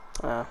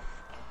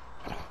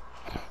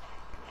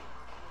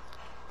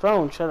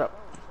 Phone, shut up.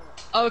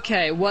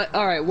 Okay, what?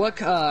 Alright,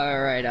 what?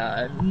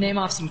 Alright, name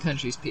off some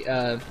countries.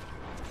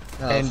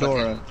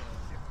 Pandora.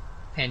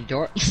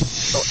 Pandora?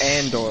 Oh,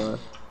 Andorra.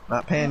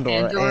 Not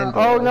Pandora, Andorra.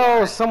 Andorra. Oh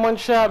no, someone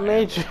shot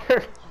Major.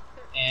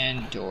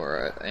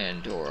 Andorra.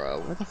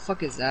 Where the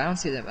fuck is that? I don't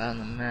see that on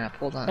the map.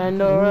 Hold on.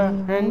 Andorra.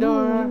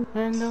 No.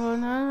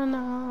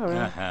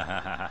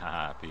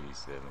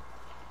 PD7.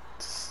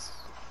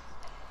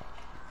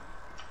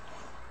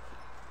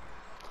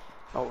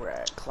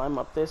 Alright, climb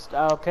up this.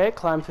 Okay,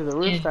 climb through the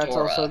roof. That's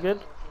Andorra. also good.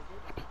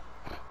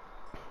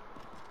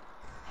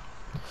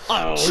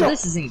 Oh,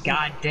 this isn't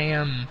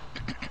goddamn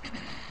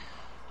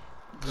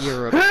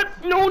Europe.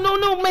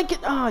 No, make it.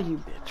 Ah, you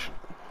bitch.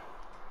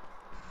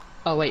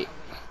 Oh, wait.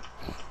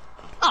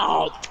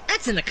 Oh,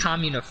 that's in the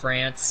Commune of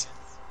France.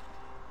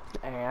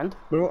 And?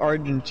 What about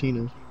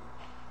Argentina?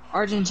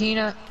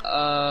 Argentina,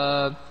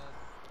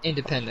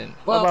 independent.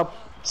 What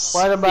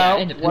Well, about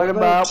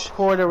independent.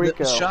 Puerto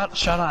Rico? Shut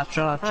up.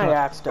 I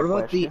asked a What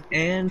about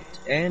question.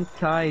 the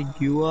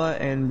Antigua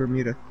and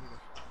Bermuda?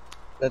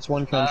 That's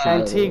one country.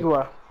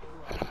 Antigua.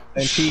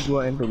 Antigua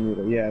and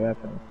Bermuda, yeah, that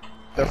thing.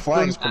 Their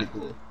flag's pretty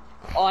cool.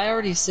 Oh, I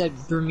already said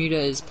Bermuda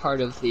is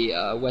part of the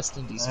West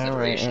Indies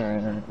Federation.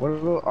 Alright. What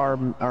about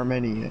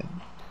Armenia?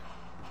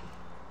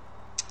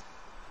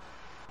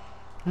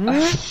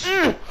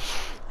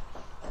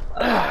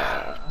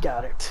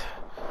 Got it.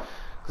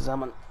 Because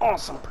I'm an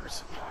awesome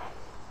person.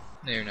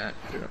 No, you're not.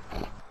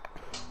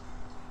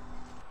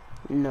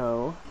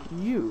 No,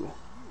 you.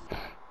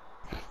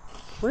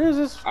 Where is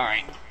this?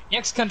 Alright,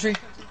 next country.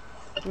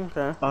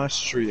 Okay.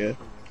 Austria.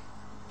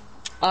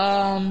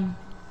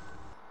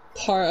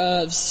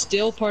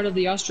 Still part of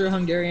the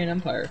Austro-Hungarian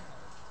Empire.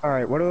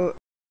 Alright, what about